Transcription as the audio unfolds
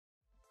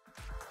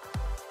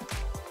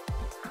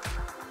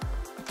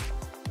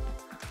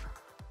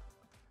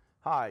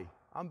Hi,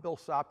 I'm Bill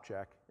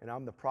Sopchak, and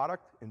I'm the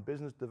Product and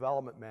Business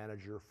Development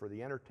Manager for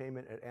the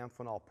Entertainment at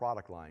Amphenol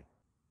product line.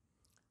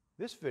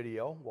 This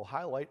video will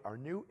highlight our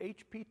new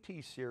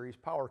HPT Series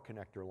power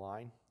connector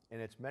line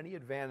and its many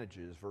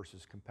advantages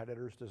versus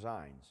competitors'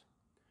 designs.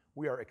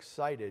 We are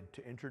excited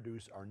to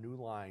introduce our new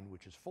line,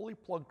 which is fully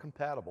plug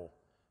compatible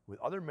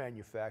with other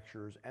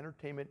manufacturers'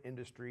 entertainment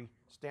industry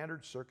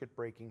standard circuit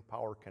breaking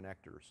power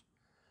connectors.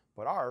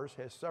 But ours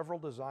has several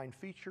design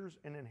features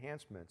and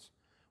enhancements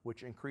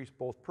which increase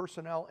both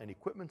personnel and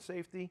equipment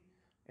safety,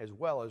 as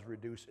well as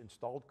reduce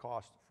installed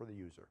costs for the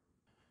user.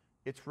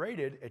 It's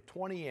rated at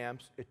 20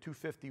 amps at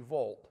 250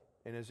 volt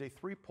and is a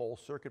 3-pole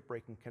circuit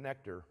breaking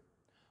connector,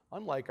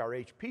 unlike our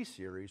HP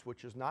series,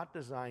 which is not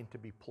designed to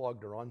be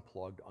plugged or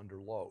unplugged under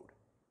load.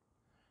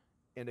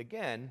 And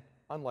again,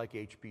 unlike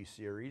HP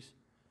series,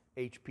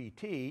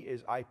 HPT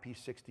is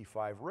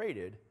IP65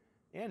 rated,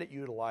 and it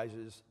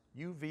utilizes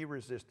UV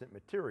resistant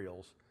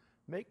materials,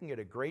 making it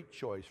a great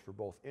choice for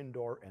both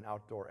indoor and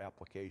outdoor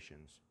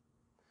applications.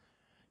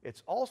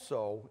 It's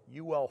also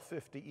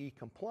UL50E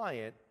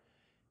compliant,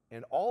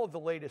 and all of the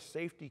latest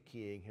safety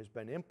keying has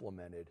been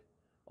implemented,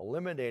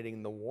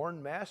 eliminating the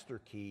Warn Master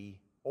Key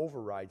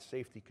override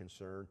safety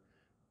concern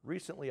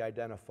recently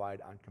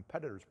identified on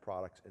competitors'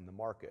 products in the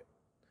market.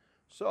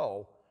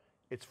 So,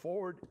 it's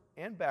forward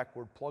and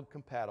backward plug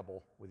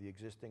compatible with the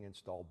existing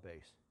installed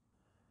base.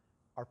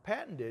 Our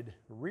patented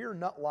rear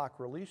nut lock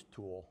release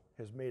tool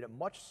has made it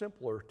much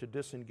simpler to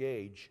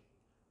disengage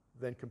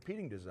than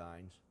competing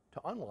designs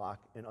to unlock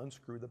and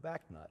unscrew the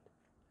back nut.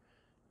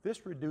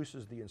 This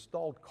reduces the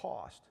installed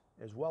cost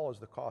as well as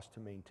the cost to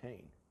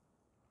maintain.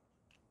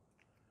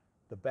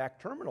 The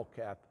back terminal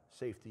cap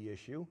safety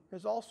issue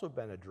has also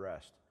been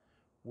addressed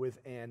with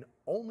an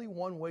only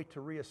one way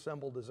to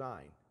reassemble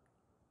design,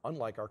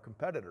 unlike our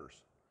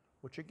competitors,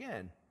 which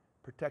again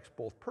protects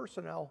both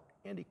personnel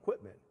and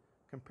equipment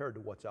compared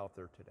to what's out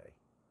there today.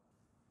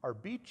 Our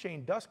bead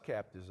chain dust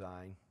cap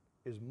design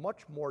is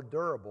much more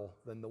durable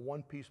than the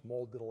one-piece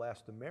molded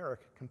elastomeric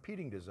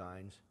competing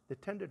designs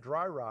that tend to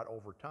dry rot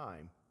over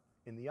time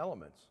in the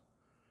elements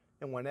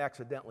and when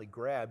accidentally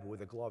grabbed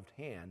with a gloved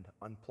hand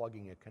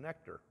unplugging a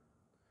connector.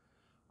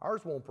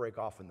 Ours won't break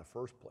off in the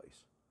first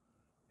place.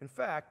 In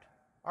fact,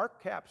 our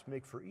caps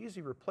make for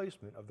easy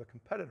replacement of the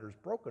competitors'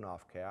 broken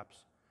off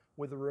caps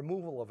with the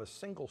removal of a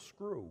single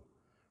screw,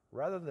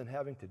 rather than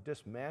having to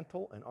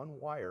dismantle and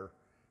unwire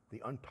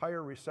the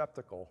entire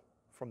receptacle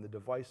from the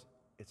device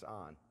it's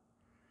on.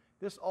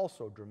 This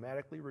also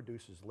dramatically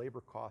reduces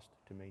labor cost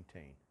to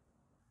maintain.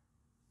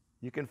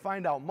 You can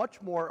find out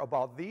much more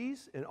about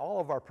these and all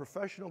of our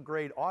professional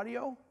grade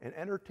audio and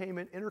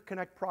entertainment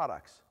interconnect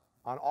products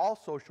on all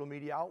social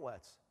media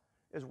outlets,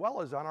 as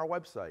well as on our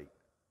website,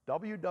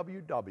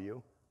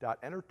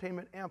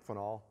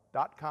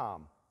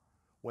 www.entertainmentamphenol.com,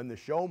 when the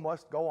show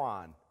must go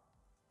on.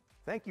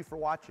 Thank you for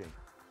watching.